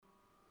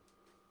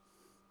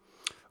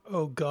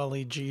Oh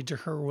golly gee to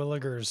her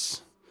willigers.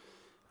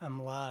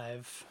 I'm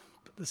live,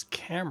 but this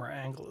camera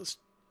angle is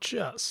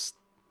just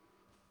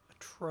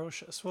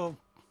atrocious. We'll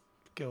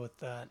go with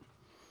that.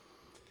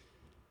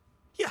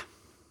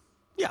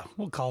 Yeah,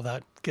 we'll call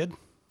that good.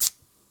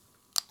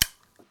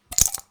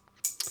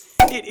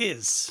 It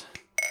is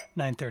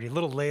 9:30, a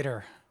little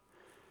later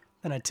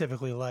than I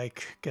typically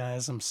like,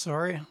 guys. I'm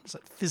sorry. It's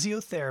at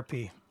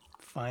physiotherapy.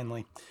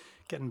 Finally,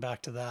 getting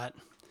back to that.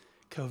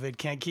 COVID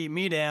can't keep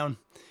me down.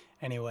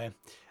 Anyway,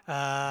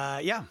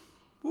 yeah.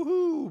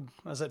 Woohoo!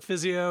 I was at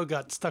physio,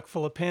 got stuck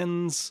full of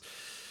pins,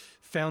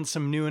 found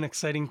some new and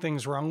exciting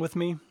things wrong with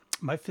me.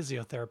 My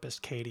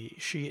physiotherapist, Katie,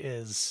 she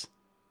is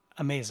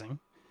amazing.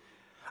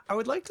 I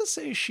would like to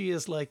say she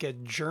is like a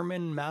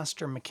German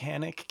master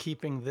mechanic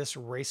keeping this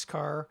race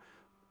car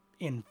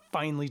in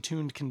finely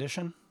tuned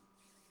condition.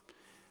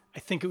 I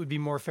think it would be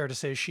more fair to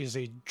say she is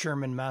a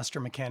German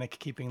master mechanic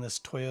keeping this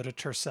Toyota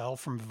Tercel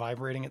from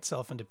vibrating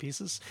itself into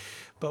pieces.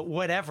 But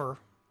whatever,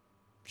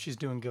 she's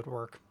doing good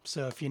work.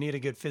 So if you need a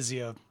good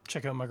physio,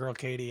 check out my girl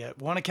Katie at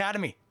One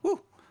Academy.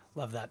 Woo!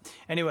 Love that.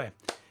 Anyway,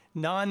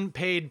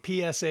 non-paid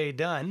PSA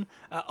done.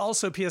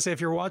 Also, PSA, if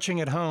you're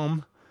watching at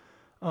home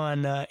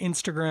on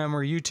Instagram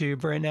or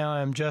YouTube, right now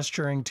I'm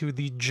gesturing to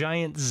the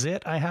giant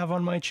zit I have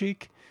on my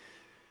cheek.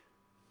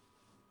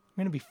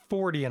 I'm going to be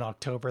 40 in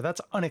October.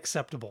 That's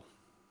unacceptable.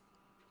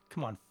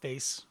 Come on,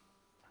 face.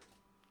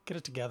 Get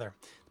it together.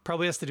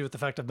 Probably has to do with the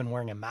fact I've been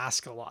wearing a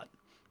mask a lot.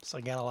 So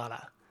I got a lot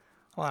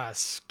of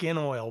skin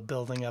oil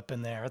building up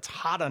in there. It's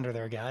hot under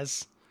there,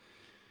 guys.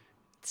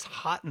 It's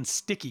hot and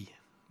sticky.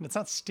 It's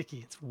not sticky,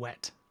 it's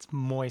wet. It's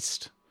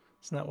moist.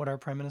 Isn't that what our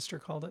Prime Minister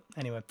called it?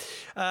 Anyway,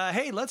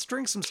 hey, let's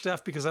drink some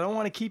stuff because I don't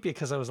want to keep you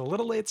because I was a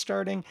little late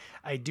starting.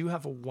 I do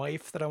have a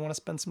wife that I want to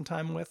spend some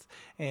time with.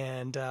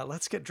 And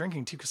let's get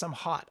drinking too because I'm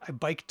hot. I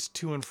biked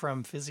to and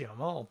from physio.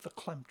 I'm all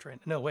verklempt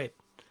right now. No, wait.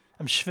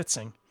 I'm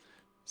schwitzing.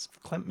 Does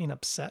verklempt mean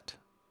upset?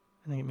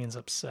 I think it means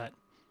upset.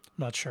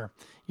 I'm not sure.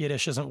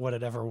 Yiddish isn't what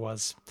it ever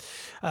was.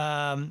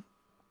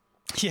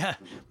 Yeah,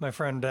 my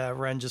friend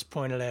Ren just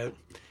pointed out.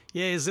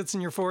 Yay, zits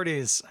in your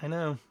 40s. I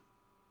know.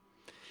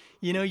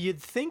 You know, you'd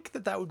think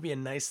that would be a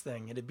nice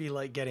thing. It'd be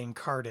like getting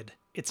carded.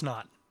 It's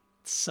not.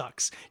 It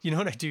sucks. You know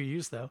what I do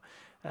use, though?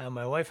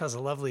 My wife has a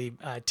lovely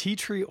tea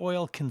tree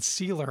oil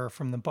concealer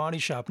from the Body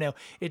Shop. Now,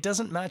 it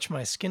doesn't match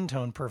my skin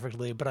tone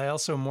perfectly, but I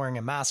also am wearing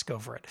a mask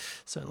over it.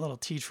 So a little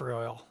tea tree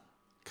oil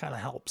kind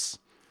of helps,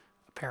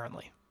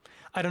 apparently.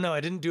 I don't know.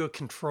 I didn't do a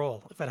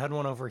control. If I'd had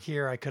one over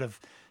here, I could have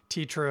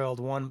tea tree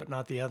oiled one but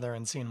not the other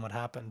and seen what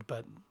happened.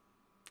 But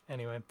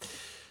anyway,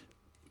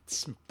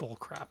 some bull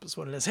crap is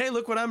what it is. Hey,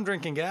 look what I'm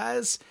drinking,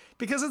 guys,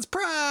 because it's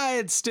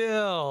Pride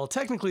still.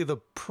 Technically, the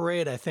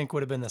parade, I think,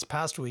 would have been this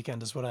past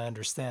weekend is what I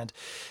understand,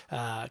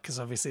 because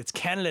obviously it's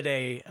Canada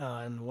Day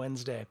on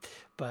Wednesday,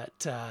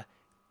 but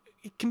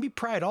it can be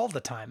Pride all the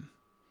time.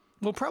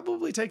 We'll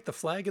probably take the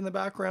flag in the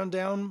background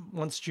down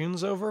once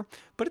June's over,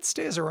 but it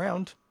stays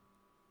around.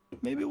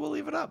 Maybe we'll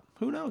leave it up.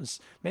 Who knows?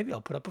 Maybe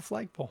I'll put up a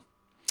flagpole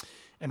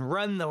and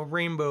run the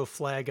rainbow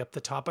flag up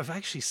the top. I've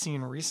actually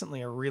seen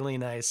recently a really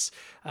nice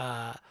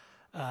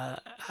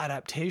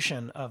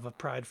adaptation of a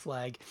pride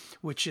flag,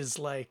 which is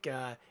like,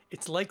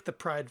 it's like the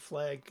pride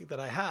flag that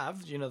I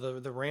have, you know,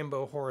 the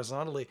rainbow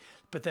horizontally,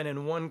 but then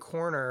in one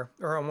corner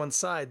or on one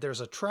side, there's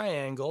a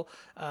triangle.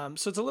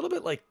 So it's a little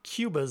bit like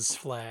Cuba's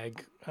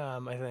flag,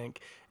 I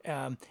think.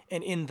 And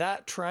in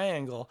that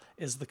triangle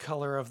is the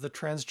color of the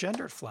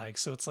transgender flag.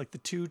 So it's like the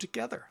two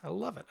together. I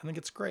love it. I think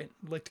it's great.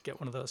 I'd like to get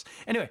one of those.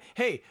 Anyway,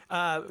 hey,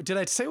 did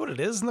I say what it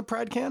is in the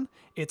Pride can?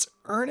 It's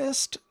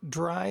Ernest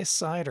Dry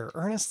Cider.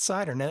 Ernest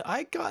Cider. Now,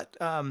 I got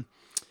a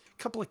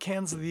couple of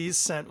cans of these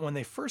sent when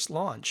they first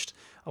launched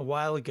a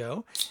while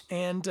ago.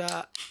 And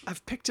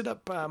I've picked it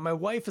up. My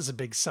wife is a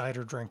big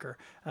cider drinker,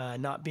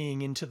 not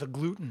being into the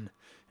gluten.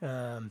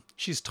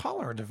 She's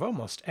tolerant of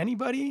almost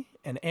anybody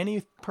and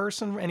any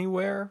person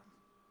anywhere.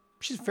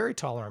 She's very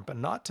tolerant, but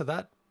not to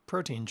that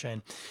protein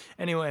chain.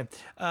 Anyway,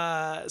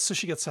 so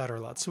she gets cider a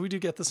lot. So we do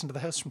get this into the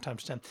house from time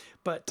to time.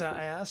 But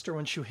I asked her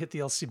when she hit the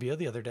LCBO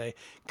the other day,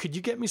 could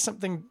you get me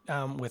something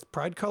with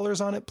Pride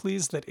colors on it,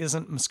 please, that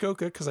isn't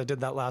Muskoka, because I did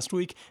that last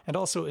week, and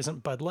also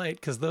isn't Bud Light,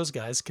 because those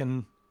guys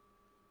can...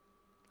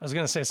 I was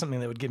going to say something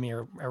that would give me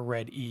a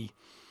red E.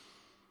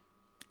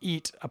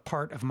 Eat a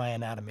part of my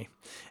anatomy.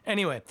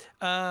 Anyway,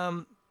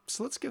 so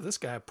let's give this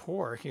guy a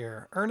pour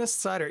here. Ernest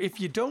Cider. If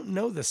you don't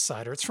know this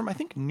cider, it's from, I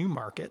think,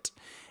 Newmarket.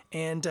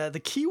 And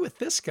the key with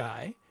this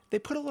guy, they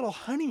put a little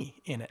honey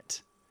in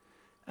it.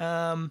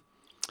 Now,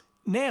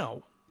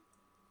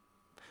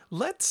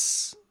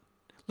 let's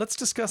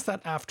discuss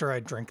that after I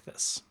drink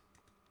this.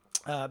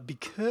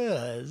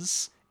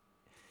 Because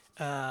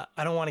I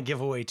don't want to give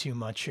away too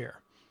much here.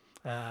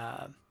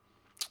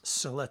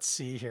 So let's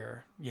see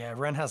here. Yeah,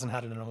 Ren hasn't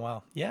had it in a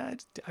while. Yeah,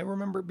 I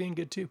remember it being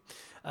good too.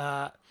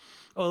 Oh,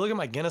 look at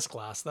my Guinness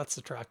glass. That's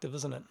attractive,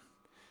 isn't it?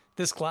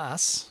 This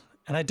glass,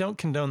 and I don't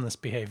condone this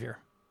behavior,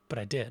 but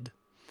I did.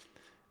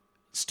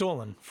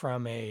 Stolen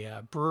from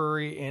a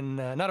brewery in,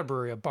 not a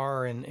brewery, a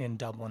bar in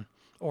Dublin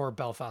or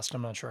Belfast.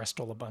 I'm not sure. I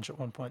stole a bunch at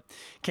one point.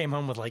 Came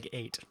home with like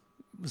 8.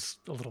 was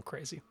a little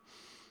crazy.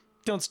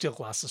 Don't steal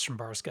glasses from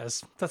bars,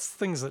 guys. That's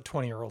things that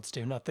 20-year-olds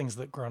do, not things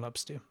that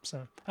grown-ups do.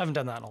 So I haven't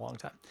done that in a long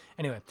time.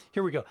 Anyway,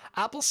 here we go.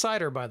 Apple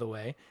cider, by the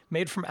way,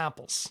 made from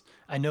apples.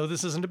 I know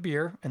this isn't a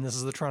beer, and this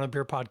is the Toronto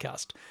Beer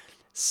Podcast.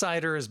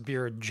 Cider is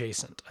beer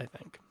adjacent, I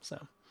think.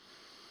 So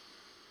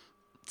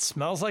it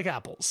smells like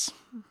apples.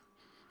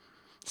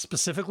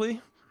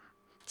 Specifically,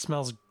 it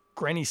smells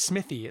Granny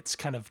Smithy. It's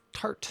kind of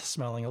tart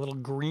smelling, a little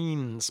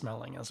green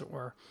smelling, as it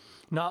were.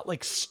 Not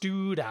like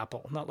stewed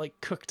apple, not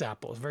like cooked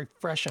apple. It's very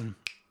fresh and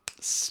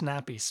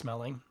snappy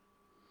smelling.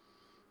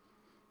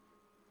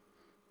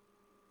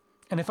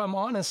 And if I'm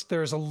honest,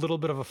 there's a little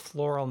bit of a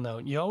floral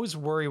note. You always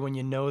worry when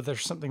you know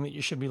there's something that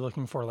you should be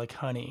looking for, like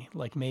honey.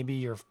 Like maybe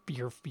you're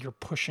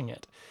pushing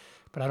it,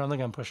 but I don't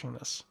think I'm pushing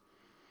this.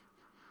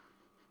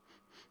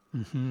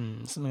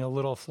 Something a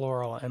little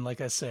floral, and like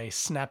I say,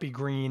 snappy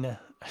green. I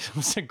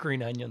almost said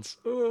green onions.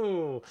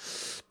 Ooh,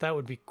 that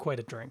would be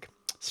quite a drink.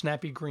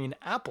 Snappy green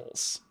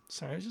apples.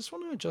 Sorry, I just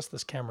want to adjust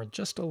this camera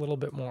just a little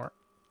bit more.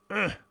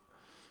 Ugh.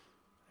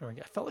 There we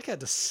go. I felt like I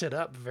had to sit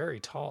up very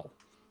tall.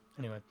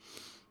 Anyway,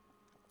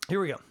 here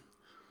we go.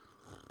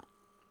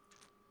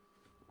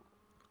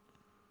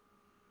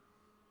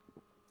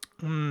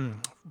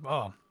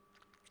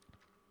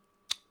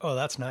 Oh,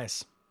 that's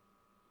nice.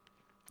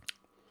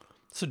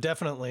 So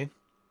definitely,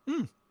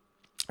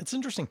 it's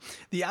interesting.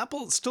 The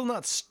apple is still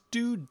not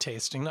stewed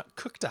tasting, not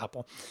cooked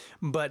apple,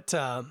 but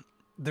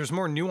there's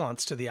more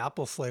nuance to the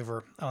apple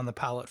flavor on the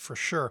palate for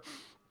sure.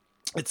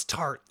 It's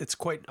tart. It's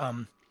quite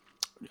on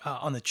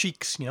the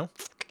cheeks, you know,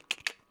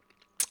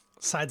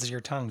 sides of your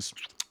tongues.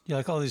 You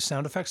like all these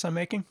sound effects I'm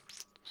making?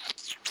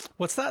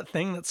 What's that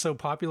thing that's so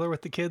popular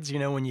with the kids? You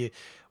know, when you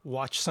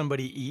watch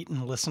somebody eat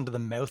and listen to the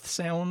mouth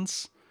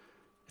sounds,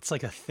 it's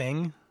like a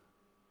thing.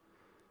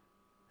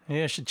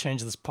 Maybe I should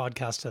change this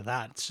podcast to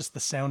that. It's just the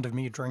sound of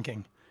me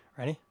drinking.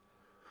 Ready?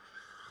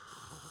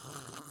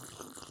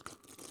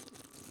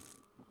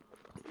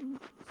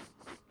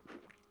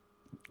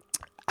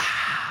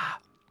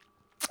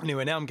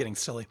 Anyway, now I'm getting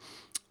silly.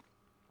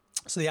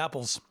 So the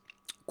apple's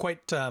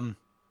quite tart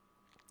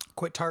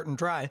and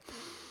dry,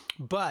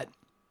 but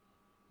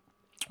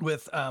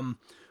with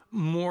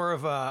more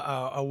of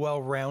a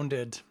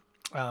well-rounded,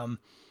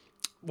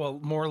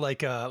 more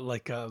like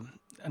a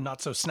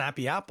not so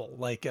snappy apple,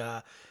 like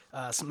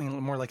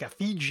something more like a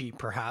Fiji,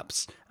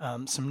 perhaps.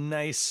 Some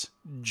nice,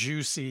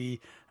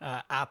 juicy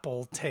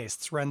apple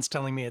tastes. Ren's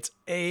telling me it's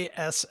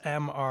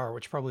ASMR,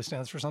 which probably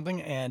stands for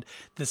something, and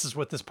this is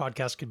what this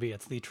podcast could be.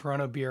 It's the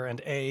Toronto Beer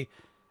and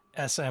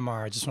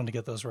ASMR. I just wanted to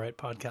get those right.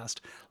 Podcast.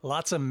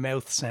 Lots of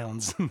mouth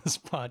sounds in this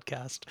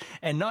podcast,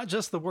 and not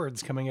just the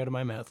words coming out of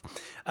my mouth.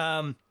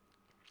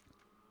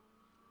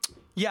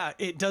 Yeah,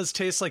 it does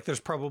taste like there's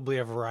probably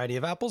a variety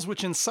of apples,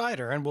 which in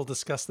cider, and we'll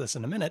discuss this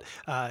in a minute,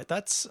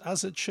 that's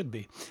as it should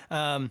be.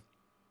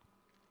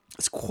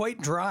 It's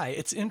quite dry.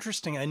 It's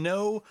interesting. I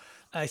know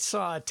I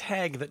saw a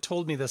tag that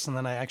told me this, and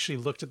then I actually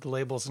looked at the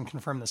labels and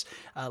confirmed this.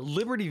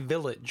 Liberty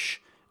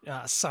Village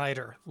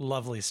cider,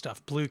 lovely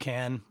stuff. Blue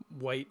can,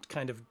 white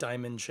kind of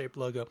diamond-shaped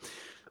logo.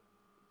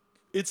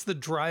 It's the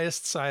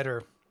driest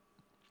cider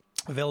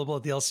available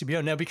at the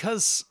LCBO. Now,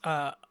 because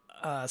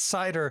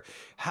cider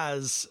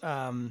has...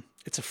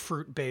 it's a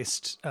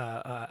fruit-based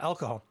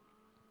alcohol.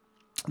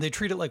 They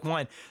treat it like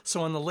wine.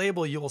 So on the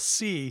label, you'll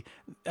see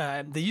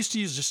they used to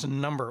use just a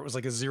number. It was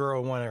like a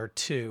 0, 1, or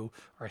 2,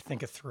 or I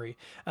think a 3.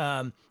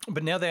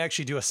 But now they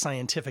actually do a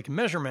scientific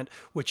measurement,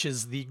 which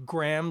is the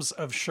grams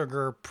of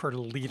sugar per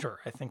liter,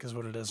 I think is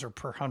what it is, or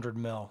per 100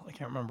 mil. I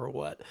can't remember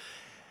what.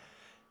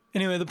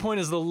 Anyway, the point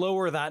is the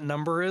lower that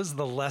number is,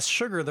 the less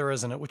sugar there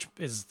is in it, which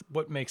is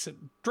what makes it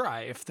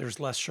dry. If there's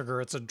less sugar,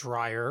 it's a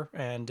drier,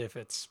 and if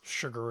it's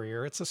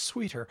sugarier, it's a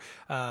sweeter.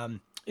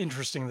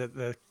 Interesting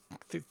that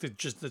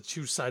just the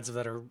two sides of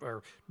that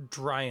are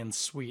dry and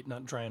sweet,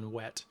 not dry and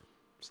wet.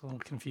 It's a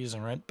little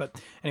confusing, right?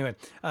 But anyway,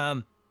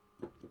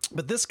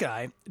 but this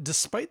guy,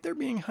 despite there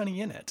being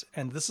honey in it,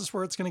 and this is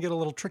where it's going to get a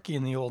little tricky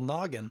in the old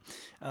noggin,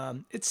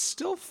 it's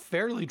still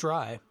fairly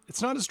dry.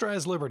 It's not as dry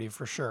as Liberty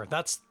for sure.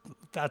 That's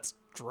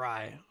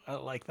dry. I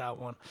like that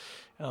one.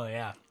 Oh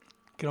yeah,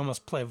 you can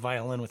almost play a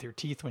violin with your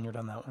teeth when you're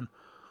done that one.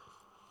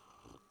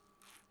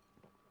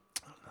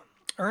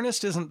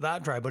 Ernest isn't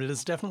that dry, but it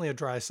is definitely a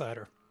dry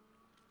cider.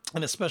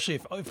 And especially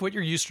if what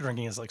you're used to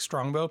drinking is like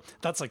Strongbow,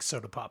 that's like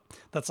soda pop.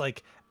 That's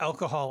like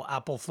alcohol,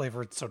 apple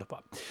flavored soda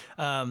pop.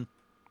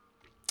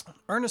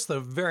 Ernest, though,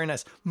 very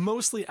nice.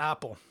 Mostly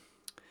apple.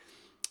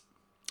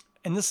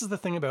 And this is the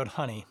thing about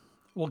honey.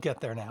 We'll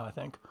get there now, I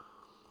think.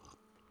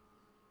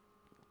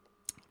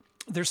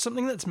 There's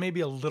something that's maybe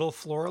a little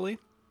florally,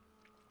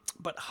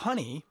 but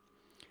honey,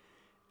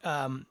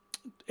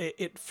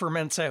 it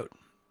ferments out.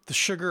 The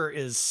sugar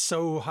is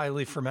so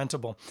highly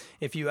fermentable.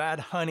 If you add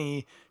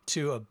honey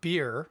to a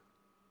beer,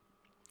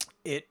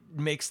 it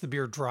makes the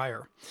beer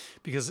drier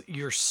because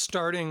you're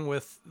starting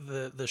with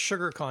the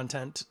sugar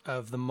content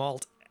of the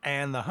malt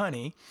and the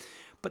honey,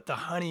 but the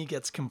honey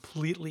gets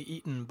completely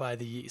eaten by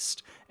the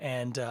yeast,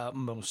 and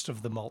most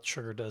of the malt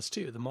sugar does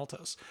too, the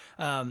maltose.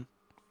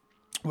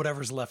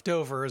 whatever's left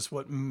over is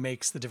what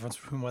makes the difference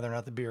between whether or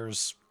not the beer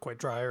is quite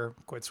dry or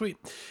quite sweet.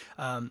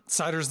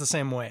 Cider's the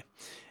same way.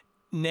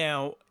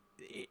 Now,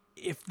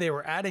 if they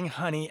were adding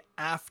honey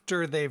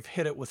after they've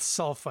hit it with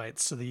sulfites,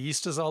 so the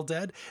yeast is all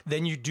dead,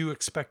 then you do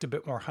expect a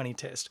bit more honey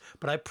taste.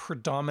 But I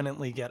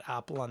predominantly get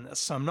apple on this.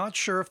 So I'm not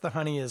sure if the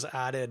honey is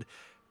added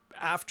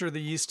after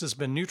the yeast has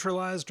been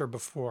neutralized or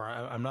before.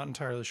 I'm not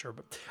entirely sure,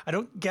 but I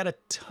don't get a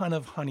ton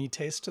of honey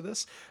taste to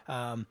this.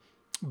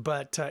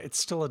 But it's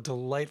still a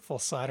delightful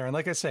cider. And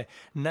like I say,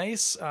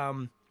 nice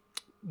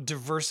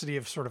diversity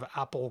of sort of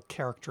apple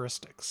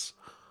characteristics.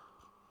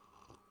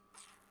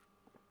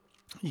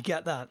 You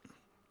get that.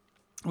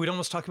 We'd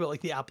almost talk about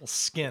like the apple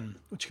skin,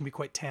 which can be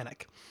quite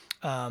tannic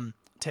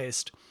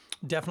taste.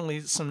 Definitely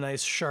some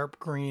nice sharp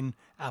green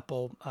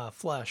apple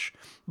flesh,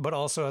 but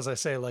also, as I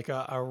say, like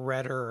a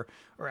redder,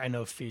 or I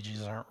know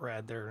Fijis aren't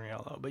red, they're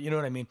yellow, but you know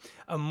what I mean?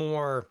 A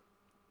more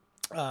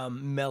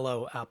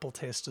mellow apple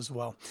taste as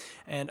well.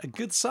 And a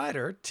good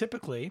cider,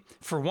 typically,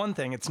 for one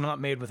thing, it's not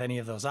made with any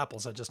of those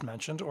apples I just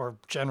mentioned, or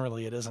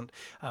generally it isn't.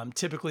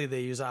 Typically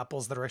they use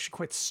apples that are actually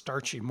quite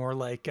starchy, more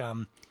like,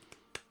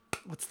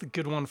 what's the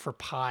good one for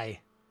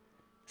pie?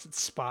 Is it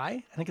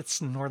Spy? I think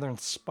it's Northern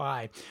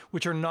Spy,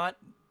 which are not,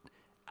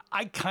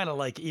 I kind of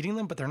like eating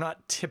them, but they're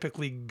not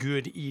typically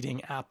good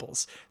eating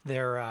apples.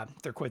 They're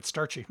quite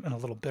starchy and a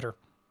little bitter.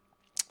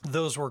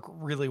 Those work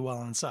really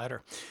well in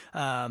cider.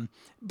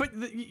 But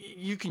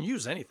you can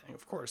use anything,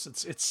 of course.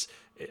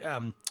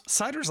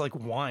 Cider's like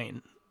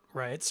wine,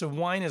 right? So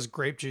wine is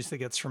grape juice that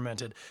gets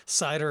fermented.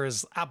 Cider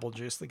is apple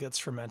juice that gets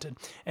fermented.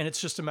 And it's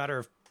just a matter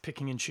of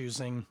picking and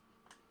choosing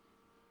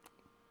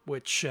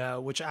which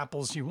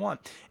apples you want.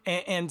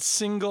 And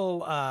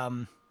single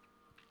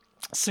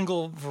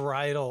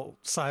varietal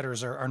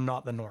ciders are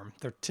not the norm.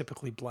 They're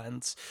typically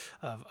blends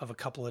of a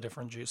couple of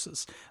different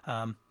juices.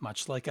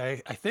 Much like I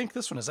think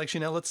this one is.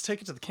 Actually, now let's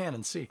take it to the can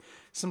and see.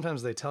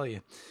 Sometimes they tell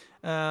you.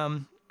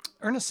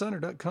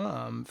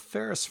 ErnestCider.com.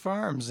 Ferris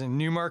Farms in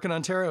Newmarket,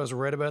 Ontario is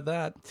right about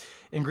that.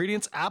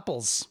 Ingredients: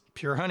 apples,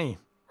 pure honey,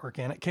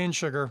 organic cane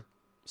sugar,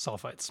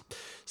 sulfites.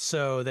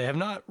 So they have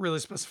not really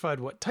specified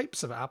what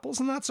types of apples,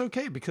 and that's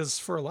okay, because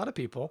for a lot of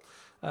people,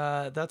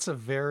 that's a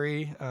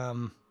very...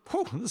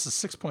 this is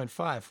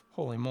 6.5.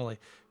 Holy moly,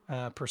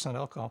 percent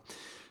alcohol.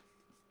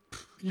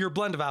 Your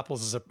blend of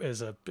apples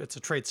is a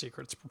trade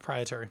secret. It's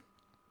proprietary.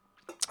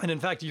 And in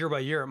fact, year by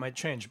year, it might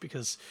change,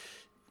 because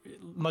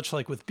much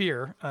like with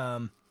beer,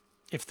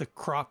 if the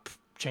crop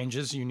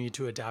changes, you need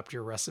to adapt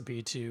your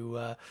recipe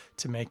to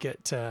make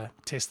it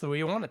taste the way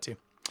you want it to.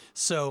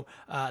 So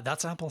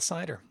that's apple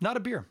cider. Not a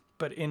beer,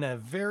 but in a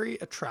very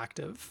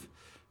attractive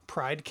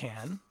Pride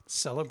can,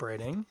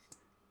 celebrating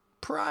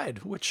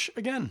Pride, which,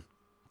 again,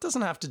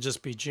 doesn't have to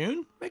just be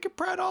June. Make it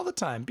Pride all the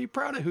time. Be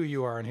proud of who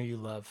you are and who you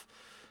love.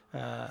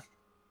 I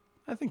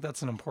think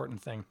that's an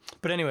important thing.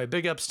 But anyway,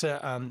 big ups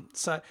to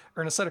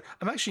Ernest Cider.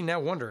 I'm actually now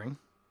wondering,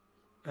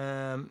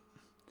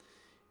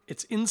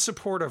 it's in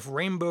support of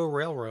Rainbow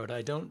Railroad.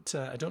 I don't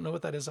know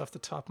what that is off the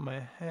top of my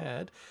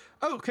head.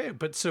 Oh, okay,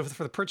 but so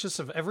for the purchase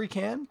of every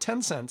can,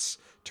 10 cents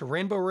to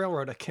Rainbow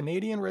Railroad, a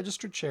Canadian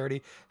registered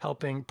charity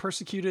helping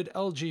persecuted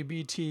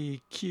LGBTQI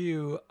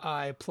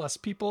plus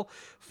people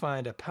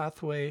find a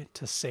pathway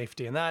to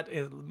safety. And that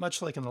is,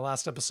 much like in the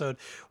last episode,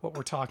 what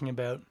we're talking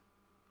about.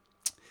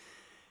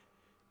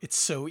 It's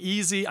so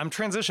easy. I'm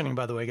transitioning,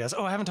 by the way, guys.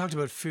 Oh, I haven't talked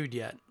about food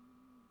yet,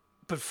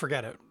 but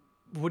forget it.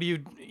 What do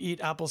you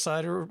eat? Apple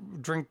cider?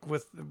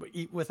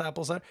 Eat with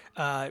apple cider?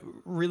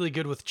 Really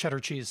good with cheddar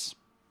cheese.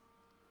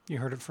 You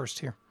heard it first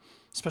here.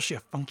 Especially a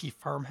funky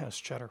farmhouse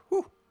cheddar.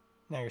 Whew.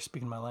 Now you're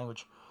speaking my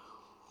language.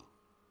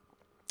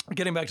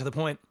 Getting back to the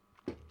point,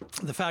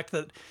 the fact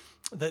that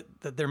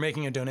they're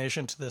making a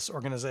donation to this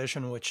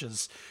organization, which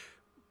is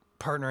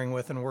partnering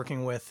with and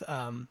working with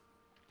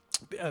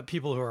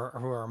people who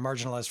are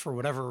marginalized for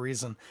whatever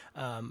reason,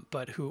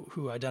 but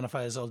who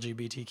identify as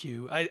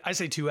LGBTQ. I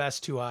say 2S,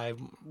 2I,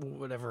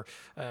 whatever,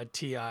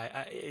 TI.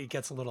 It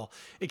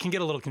can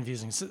get a little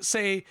confusing. So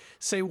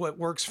say what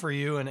works for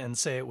you and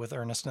say it with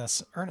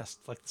earnestness,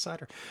 earnest like the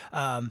cider,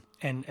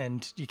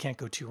 and you can't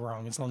go too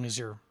wrong as long as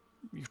you're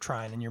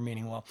trying and you're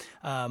meaning well.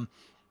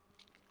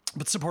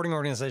 But supporting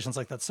organizations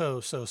like that's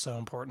so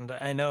important.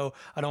 I know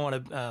I don't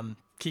want to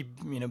keep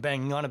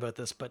banging on about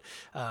this, but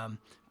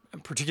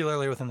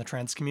particularly within the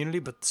trans community,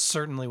 but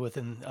certainly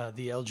within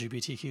the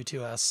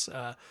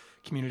LGBTQ2S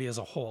community as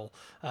a whole.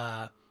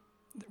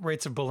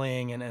 Rates of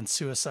bullying and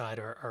suicide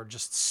are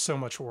just so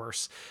much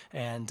worse.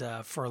 And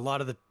for a lot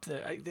of the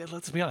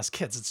let's be honest,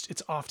 kids,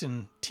 it's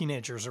often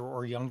teenagers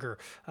or younger,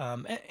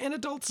 and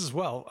adults as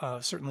well,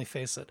 certainly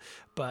face it.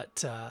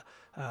 But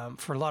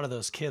for a lot of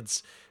those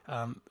kids,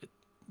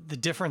 the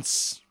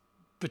difference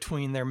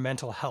between their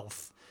mental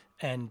health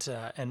and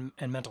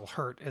mental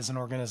hurt as an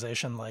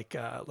organization like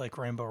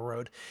Rainbow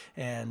Road,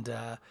 and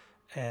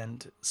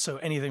so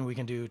anything we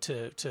can do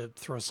to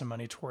throw some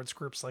money towards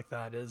groups like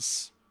that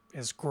is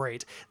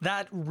great.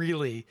 That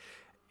really,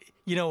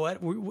 You know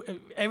what?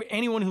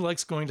 Anyone who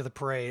likes going to the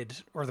parade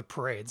or the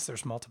parades,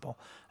 there's multiple,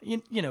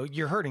 you know,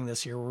 you're hurting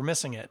this year. We're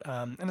missing it.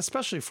 And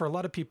especially for a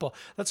lot of people,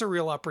 that's a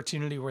real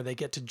opportunity where they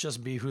get to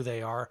just be who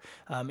they are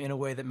in a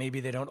way that maybe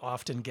they don't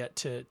often get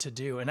to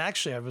do. And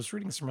actually, I was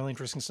reading some really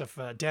interesting stuff.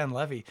 Dan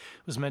Levy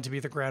was meant to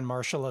be the Grand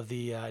Marshal of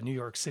the New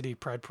York City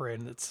Pride Parade,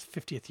 and it's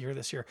 50th year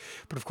this year.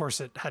 But of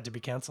course, it had to be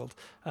canceled.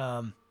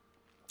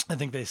 I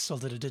think they still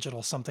did a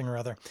digital something or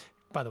other.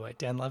 By the way,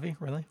 Dan Levy,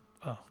 really?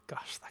 Oh,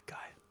 gosh, that guy.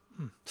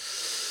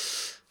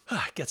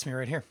 Gets me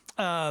right here.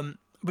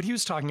 But he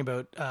was talking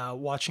about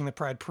watching the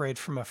Pride Parade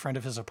from a friend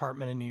of his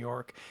apartment in New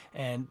York,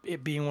 and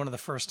it being one of the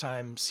first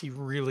times he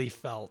really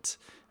felt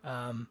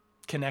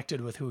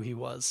connected with who he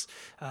was.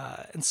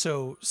 And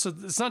so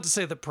it's not to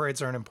say that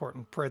parades aren't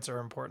important. Parades are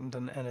important,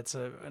 and it's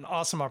an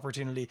awesome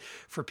opportunity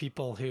for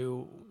people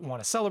who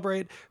want to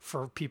celebrate,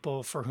 for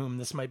people for whom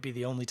this might be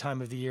the only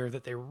time of the year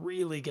that they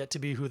really get to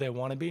be who they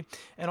want to be,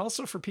 and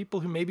also for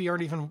people who maybe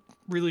aren't even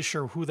really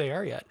sure who they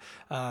are yet.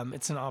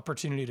 It's an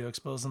opportunity to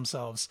expose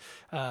themselves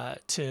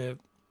to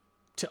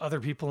other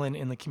people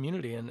in the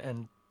community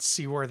and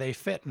see where they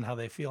fit and how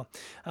they feel.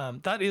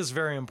 That is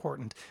very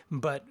important,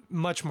 but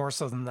much more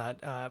so than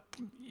that.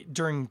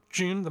 During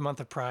June, the month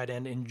of Pride,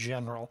 and in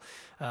general,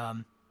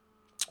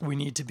 we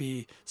need to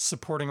be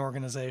supporting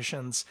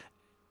organizations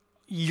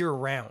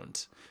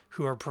year-round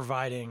who are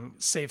providing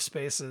safe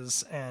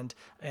spaces and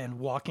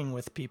walking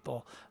with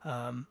people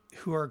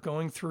who are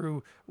going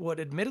through what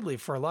admittedly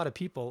for a lot of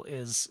people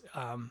is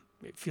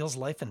it feels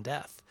life and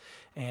death.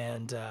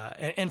 And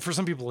for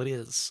some people it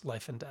is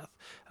life and death.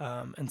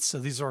 And so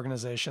these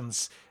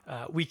organizations,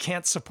 we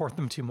can't support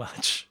them too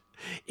much.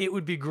 It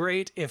would be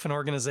great if an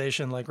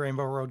organization like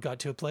Rainbow Road got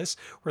to a place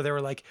where they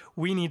were like,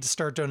 we need to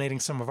start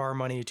donating some of our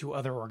money to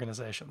other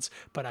organizations.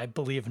 But I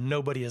believe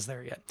nobody is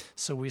there yet.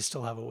 So we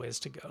still have a ways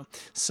to go.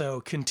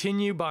 So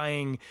continue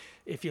buying,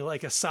 if you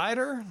like a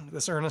cider,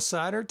 this Ernest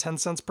cider, 10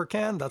 cents per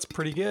can. That's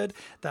pretty good.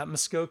 That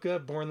Muskoka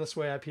Born This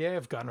Way IPA,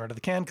 I've gotten rid of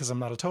the can because I'm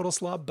not a total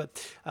slob,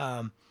 but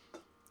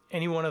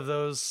any one of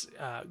those,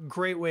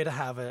 great way to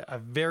have a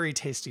very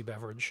tasty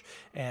beverage,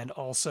 and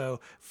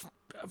also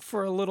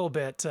for a little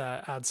bit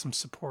add some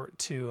support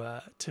to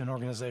an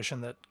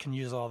organization that can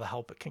use all the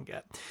help it can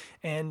get.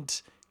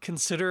 And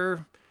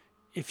consider,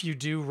 if you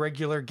do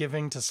regular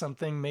giving to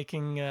something,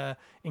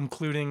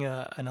 including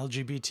an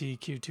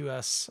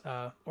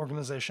LGBTQ2S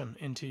organization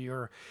into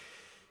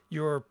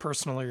your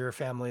personal or your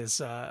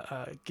family's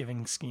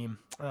giving scheme.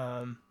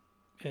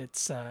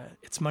 It's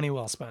money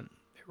well spent.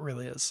 It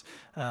really is.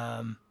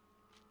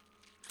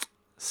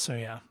 So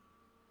yeah,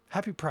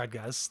 happy Pride,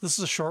 guys. This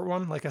is a short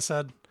one. Like I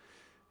said,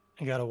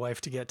 I got a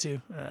wife to get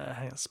to.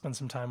 I gotta spend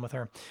some time with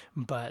her.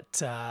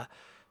 But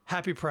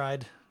happy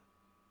Pride.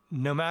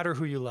 No matter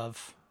who you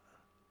love,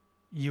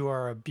 you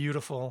are a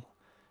beautiful,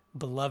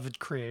 beloved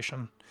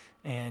creation,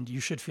 and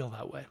you should feel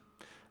that way.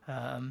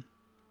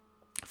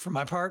 For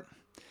my part,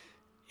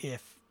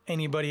 if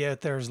anybody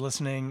out there is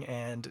listening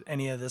and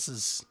any of this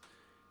is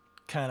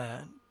kind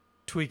of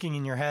tweaking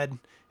in your head,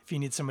 if you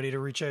need somebody to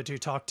reach out to,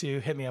 talk to,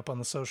 hit me up on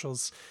the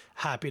socials.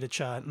 Happy to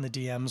chat in the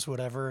DMs,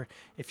 whatever.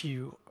 If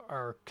you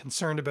are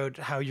concerned about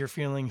how you're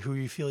feeling, who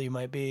you feel you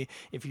might be,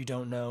 if you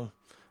don't know,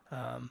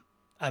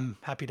 I'm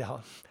happy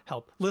to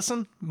help.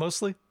 Listen,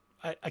 mostly.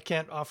 I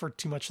can't offer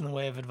too much in the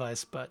way of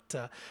advice,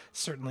 but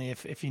certainly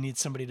if you need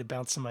somebody to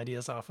bounce some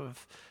ideas off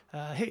of,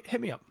 hey,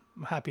 hit me up.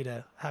 I'm happy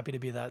to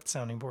be that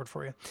sounding board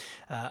for you.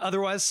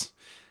 Otherwise,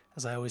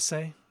 as I always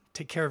say,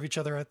 take care of each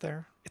other out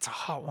there. It's a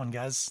hot one,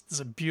 guys. This is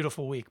a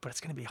beautiful week, but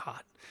it's going to be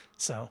hot.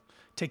 So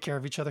take care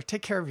of each other.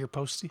 Take care of your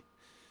postie.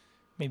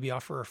 Maybe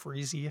offer a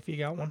freezie if you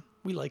got one.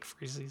 We like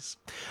freezies.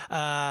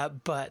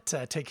 But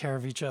take care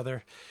of each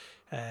other.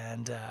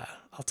 And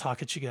I'll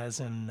talk at you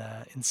guys in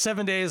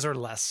 7 days or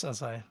less,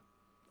 as I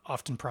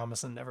often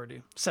promise and never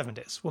do. 7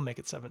 days. We'll make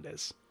it 7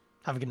 days.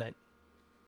 Have a good night.